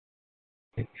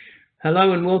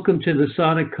Hello and welcome to the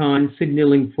Cytokine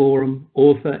Signalling Forum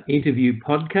Author Interview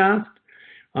Podcast.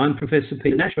 I'm Professor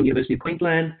Peter Nash from the University of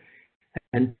Queensland,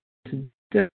 and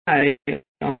today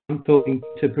I'm talking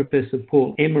to Professor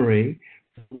Paul Emery,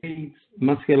 leads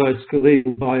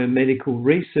Musculoskeletal Biomedical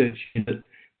Research Unit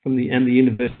from the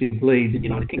University of Leeds in the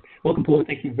United Kingdom. Welcome, Paul.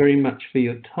 Thank you very much for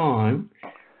your time.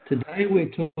 Today we're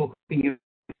talking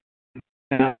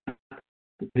about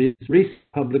this recent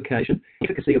publication,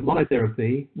 Efficacy of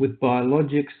Monotherapy with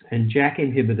Biologics and JAK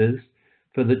Inhibitors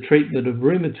for the Treatment of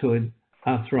Rheumatoid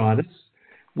Arthritis,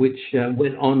 which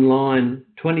went online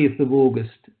 20th of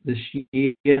August this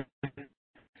year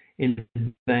in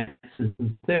Advances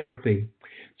in Therapy.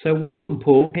 So,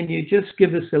 Paul, can you just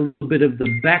give us a little bit of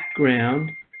the background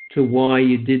to why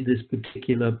you did this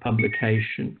particular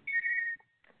publication?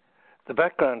 The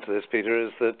background to this, Peter,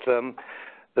 is that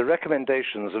the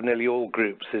recommendations of nearly all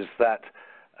groups is that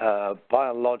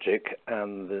biologic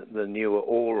and the newer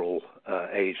oral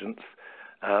agents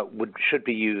should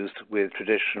be used with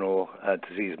traditional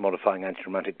disease-modifying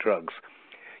antirheumatic drugs.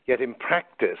 Yet in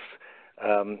practice,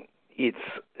 it's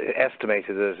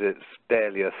estimated that it's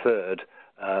barely a third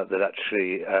that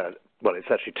actually,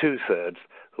 it's actually two-thirds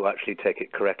who actually take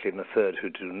it correctly and a third who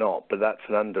do not. But that's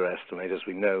an underestimate, as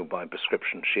we know, by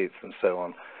prescription sheets and so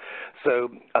on. So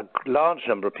a large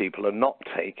number of people are not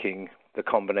taking the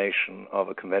combination of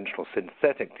a conventional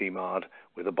synthetic DMARD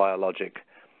with a biologic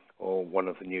or one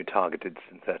of the new targeted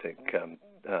synthetic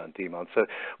DMARDs. So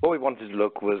what we wanted to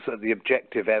look was at the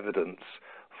objective evidence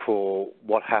for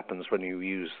what happens when you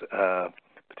use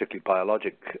particularly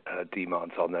biologic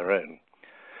DMARDs on their own.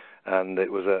 And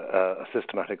it was a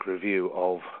systematic review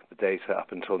of the data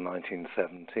up until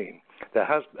 2017,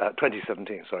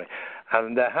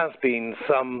 and there has been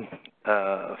some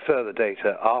further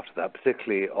data after that,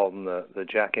 particularly on the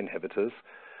JAK inhibitors,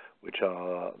 which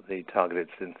are the targeted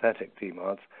synthetic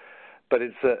DMARDs. But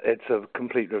it's a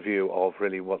complete review of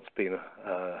really what's been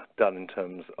done in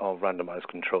terms of randomized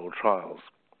controlled trials.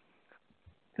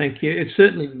 Thank you. It's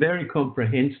certainly very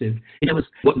comprehensive. Tell us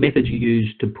what method you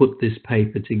used to put this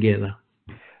paper together.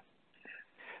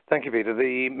 Thank you, Peter.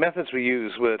 The methods we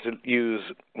used were to use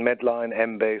Medline,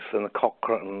 Embase, and the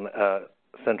Cochrane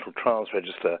Central Trials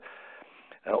Register.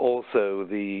 Also,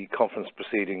 the conference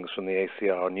proceedings from the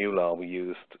ACR and EULAR were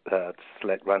used to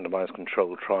select randomized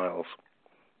controlled trials.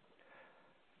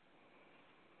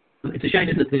 It's a shame,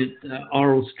 isn't it, that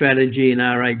oral strategy and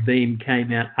RA Beam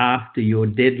came out after your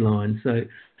deadline. So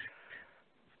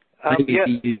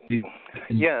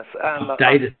yes, and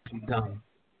data done.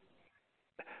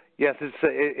 Yes,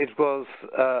 it was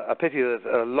a pity that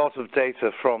a lot of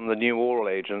data from the new oral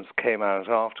agents came out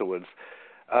afterwards.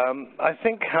 I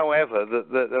think, however,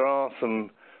 that there are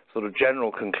some sort of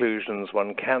general conclusions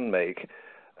one can make,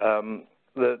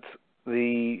 that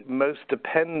the most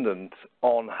dependent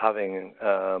on having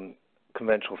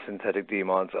conventional synthetic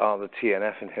DMARDs are the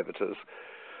TNF inhibitors,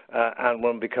 and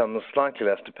one becomes slightly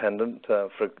less dependent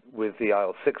with the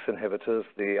IL-6 inhibitors.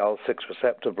 The IL-6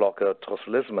 receptor blocker,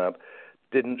 tocilizumab,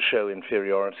 didn't show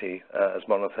inferiority as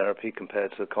monotherapy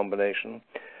compared to the combination.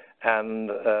 And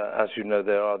as you know,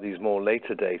 there are these more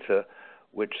later data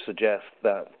which suggest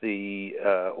that the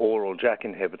oral JAK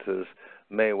inhibitors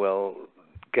may well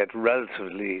get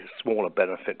relatively smaller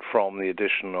benefit from the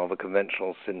addition of a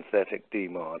conventional synthetic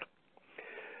DMARD.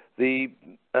 The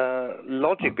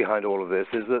logic behind all of this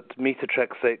is that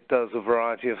methotrexate does a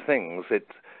variety of things. It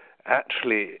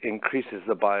actually increases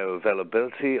the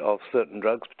bioavailability of certain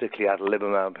drugs, particularly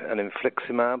adalimumab and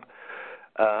infliximab.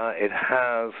 It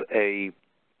has a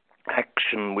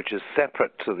action which is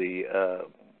separate to the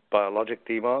biologic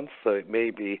DMARDs, so it may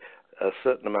be a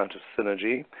certain amount of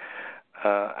synergy.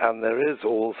 And there is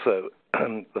also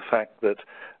the fact that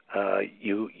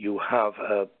you have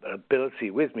an ability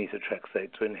with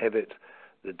methotrexate to inhibit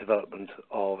the development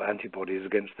of antibodies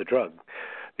against the drug,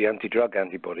 the anti-drug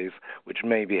antibodies, which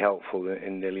may be helpful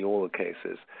in nearly all the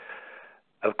cases.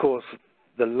 Of course,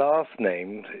 the last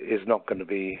named is not going to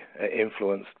be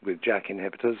influenced with JAK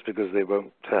inhibitors because they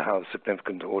won't have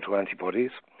significant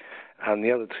autoantibodies, and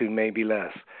the other two may be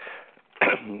less.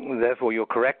 Therefore, you're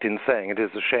correct in saying it is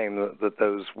a shame that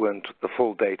those weren't, the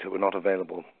full data were not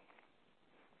available.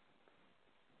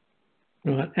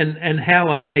 Right. And how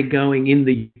are they going in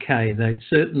the UK? They've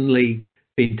certainly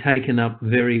been taken up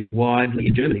very widely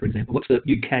in Germany, for example. What's the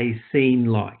UK scene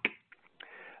like?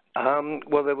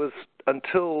 Well, there was,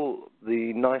 until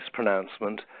the NICE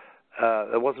pronouncement,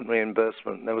 there wasn't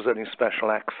reimbursement. There was only special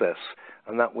access,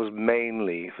 and that was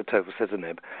mainly for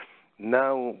tofacitinib.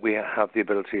 Now we have the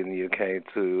ability in the UK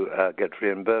to get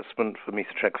reimbursement for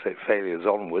methotrexate failures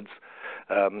onwards,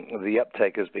 the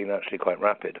uptake has been actually quite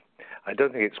rapid. I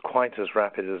don't think it's quite as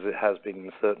rapid as it has been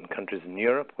in certain countries in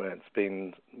Europe, where it's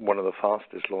been one of the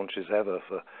fastest launches ever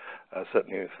for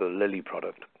certainly for the Lilly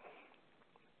product.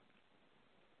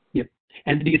 Yep.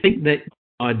 And do you think that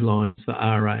guidelines for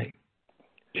RA,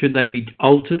 should they be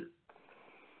altered?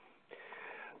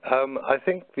 I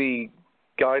think the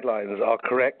guidelines are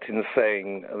correct in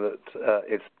saying that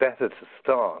it's better to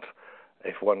start,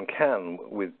 if one can,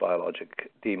 with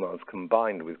biologic DMARDs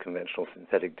combined with conventional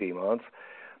synthetic DMARDs.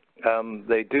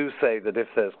 They do say that if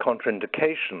there's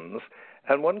contraindications,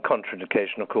 and one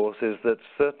contraindication, of course, is that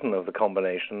certain of the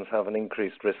combinations have an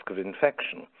increased risk of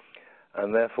infection.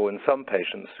 And therefore, in some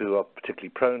patients who are particularly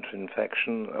prone to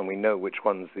infection, and we know which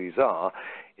ones these are,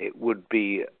 it would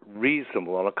be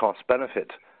reasonable on a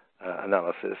cost-benefit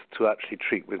analysis to actually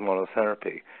treat with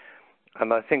monotherapy.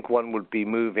 And I think one would be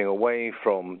moving away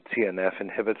from TNF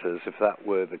inhibitors if that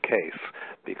were the case,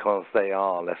 because they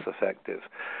are less effective.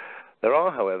 There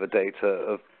are, however, data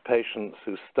of patients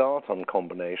who start on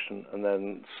combination and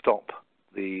then stop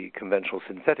the conventional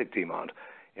synthetic DMARD.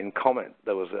 In COMET,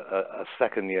 there was a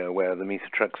second year where the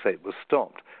methotrexate was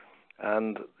stopped.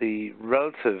 And the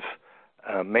relative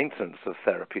maintenance of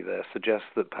therapy there suggests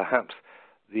that perhaps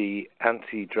the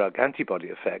anti-drug antibody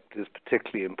effect is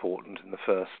particularly important in the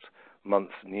first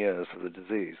months and years of the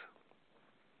disease.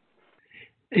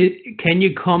 Can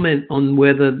you comment on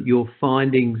whether your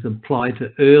findings apply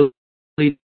to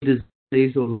early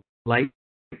disease or late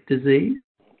disease?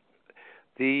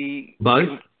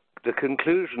 Both? The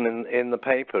conclusion in the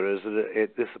paper is that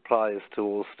this applies to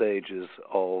all stages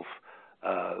of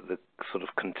the sort of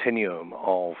continuum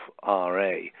of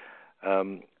RA.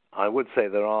 I would say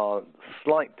there are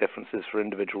slight differences for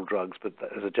individual drugs, but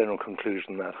as a general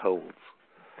conclusion, that holds.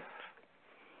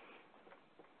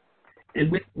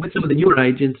 And with some of the newer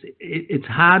agents, it's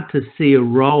hard to see a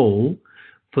role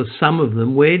for some of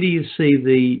them. Where do you see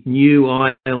the new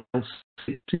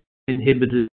IL-6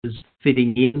 inhibitors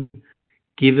fitting in,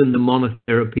 given the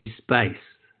monotherapy space?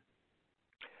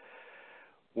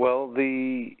 Well,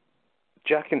 the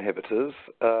JAK inhibitors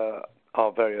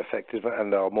are very effective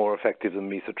and are more effective than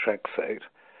methotrexate.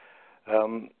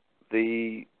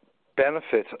 The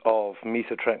benefit of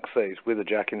methotrexate with the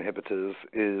JAK inhibitors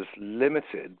is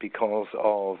limited because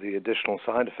of the additional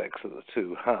side effects that the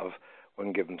two have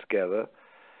when given together.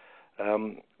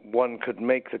 One could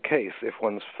make the case, if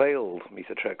one's failed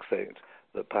methotrexate,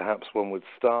 that perhaps one would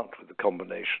start with the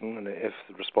combination, and if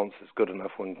the response is good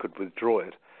enough, one could withdraw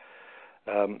it.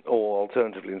 Or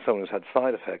alternatively, in someone who's had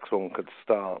side effects, one could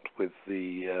start with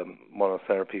the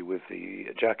monotherapy with the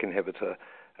JAK inhibitor,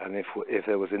 and if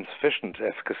there was insufficient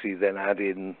efficacy, then add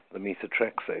in the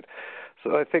methotrexate.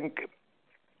 So I think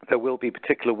there will be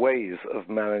particular ways of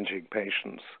managing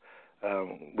patients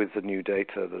with the new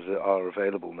data that are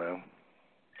available now.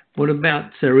 What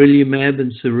about sarilumab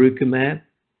and sirukumab?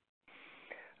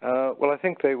 Well, I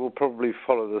think they will probably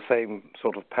follow the same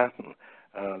sort of pattern.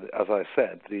 As I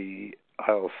said, the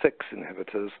IL-6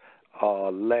 inhibitors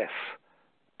are less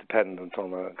dependent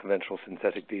on a conventional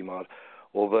synthetic DMARD,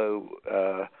 although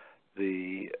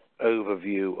the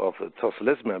overview of the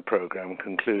tocilizumab program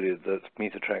concluded that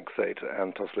methotrexate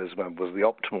and tocilizumab was the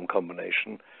optimal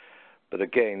combination. But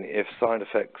again, if side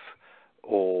effects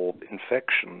or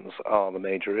infections are the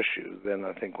major issue, then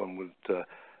I think one would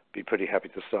be pretty happy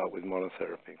to start with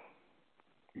monotherapy.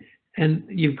 And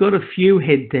you've got a few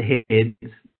head-to-heads.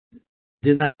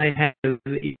 Do they have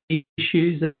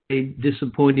issues? Are they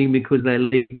disappointing because they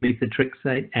leave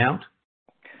methotrexate out?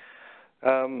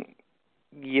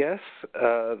 Yes,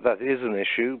 that is an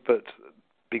issue, but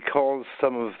because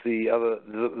some of the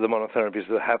monotherapies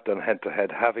that have done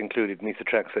head-to-head have included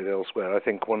methotrexate elsewhere, I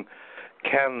think one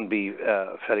can be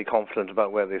fairly confident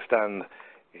about where they stand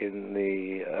in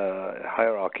the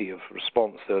hierarchy of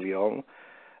response early on.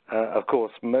 Of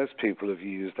course, most people have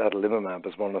used adalimumab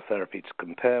as monotherapy to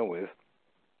compare with,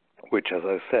 which, as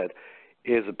I said,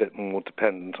 is a bit more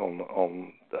dependent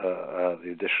on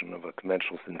the addition of a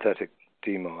conventional synthetic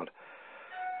DMARD.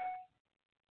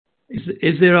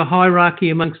 Is there a hierarchy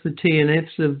amongst the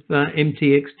TNFs of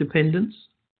MTX dependence?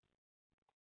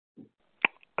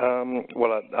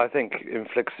 Well, I think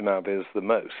infliximab is the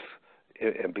most,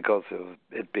 because of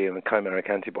it being a chimeric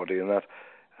antibody, and that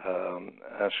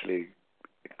actually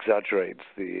exaggerates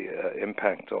the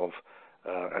impact of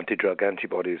anti-drug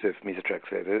antibodies if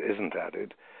methotrexate isn't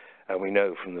added. And we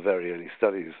know from the very early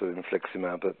studies with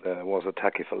infliximab that there was a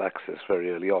tachyphylaxis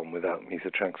very early on without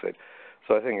methotrexate.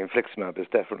 So I think infliximab is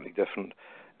definitely different,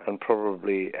 and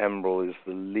probably Enbrel is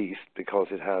the least because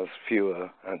it has fewer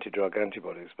anti-drug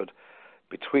antibodies. But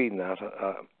between that,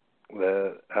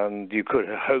 there, and you could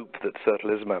hope that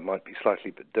certolizumab might be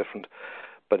slightly bit different,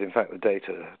 but in fact the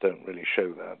data don't really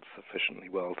show that sufficiently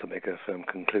well to make a firm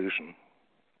conclusion.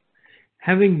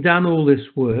 Having done all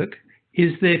this work,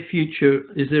 is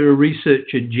there a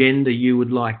research agenda you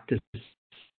would like to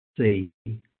see?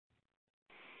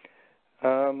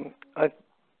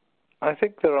 I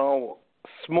think there are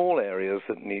small areas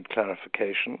that need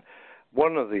clarification.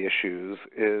 One of the issues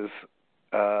is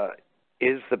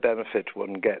the benefit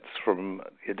one gets from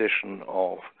the addition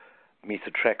of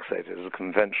methotrexate as a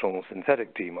conventional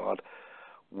synthetic DMARD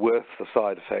worth the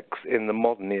side effects in the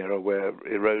modern era where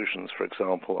erosions, for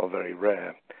example, are very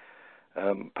rare?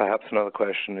 Perhaps another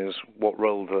question is, what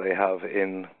role do they have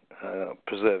in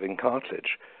preserving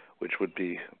cartilage, which would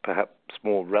be perhaps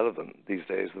more relevant these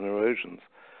days than erosions?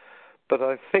 But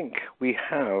I think we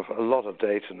have a lot of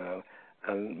data now,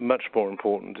 and much more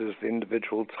important is the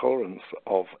individual tolerance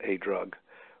of a drug,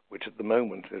 which at the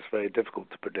moment is very difficult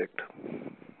to predict.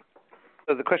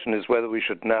 So the question is whether we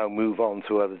should now move on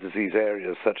to other disease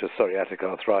areas such as psoriatic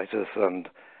arthritis and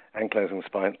ankylosing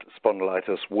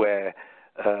spondylitis, where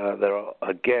there are,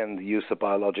 again, the use of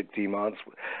biologic DMARDs,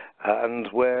 and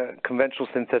where conventional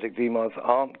synthetic DMARDs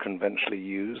aren't conventionally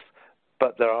used,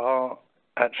 but there are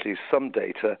actually some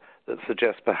data that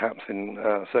suggests perhaps in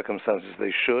circumstances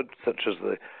they should, such as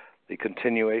the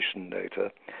continuation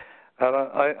data. And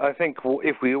I think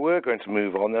if we were going to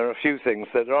move on, there are a few things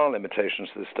that there are limitations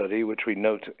to the study, which we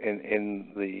note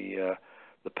in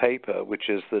the paper, which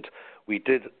is that we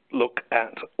did look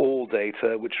at all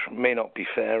data, which may not be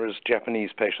fair, as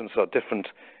Japanese patients are different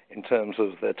in terms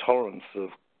of their tolerance of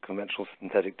conventional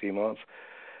synthetic DMARDs.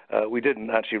 We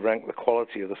didn't actually rank the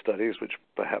quality of the studies, which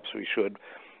perhaps we should.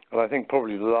 And I think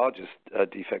probably the largest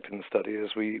defect in the study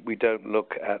is we don't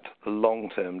look at the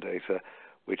long-term data,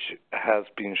 which has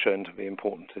been shown to be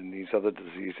important in these other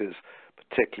diseases,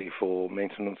 particularly for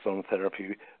maintenance on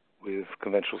therapy with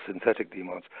conventional synthetic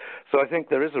DMARDs. So I think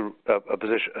there is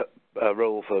a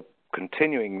role for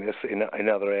continuing this in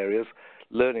other areas,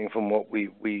 learning from what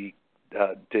we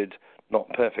did not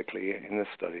perfectly in this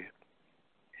study.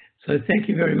 So thank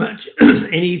you very much.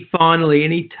 Finally,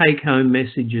 any take-home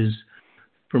messages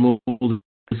from all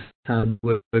this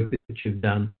work that you've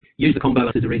done? Use the combo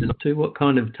as a reason not to. What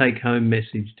kind of take-home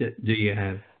message do you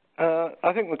have?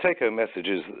 I think the take-home message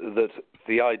is that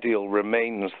the ideal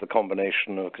remains the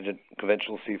combination of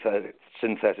conventional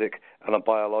synthetic and a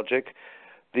biologic.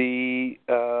 The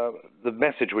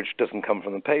message, which doesn't come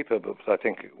from the paper, but I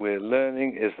think we're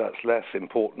learning, is that's less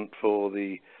important for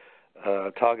the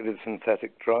targeted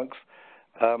synthetic drugs.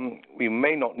 We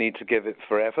may not need to give it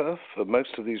forever for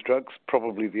most of these drugs.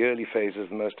 Probably the early phase is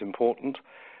the most important,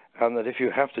 and that if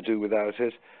you have to do without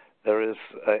it, there is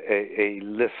a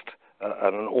list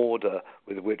and an order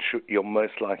with which you're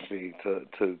most likely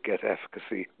to get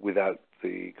efficacy without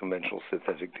the conventional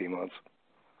synthetic DMARDs.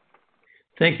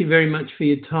 Thank you very much for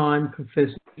your time,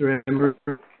 Professor Emery.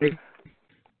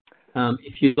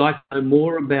 If you'd like to know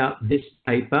more about this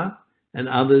paper and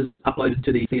others uploaded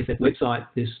to the CSF website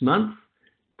this month,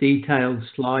 detailed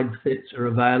slide sets are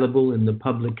available in the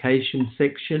publication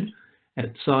section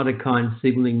at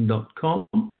cytokinesignaling.com.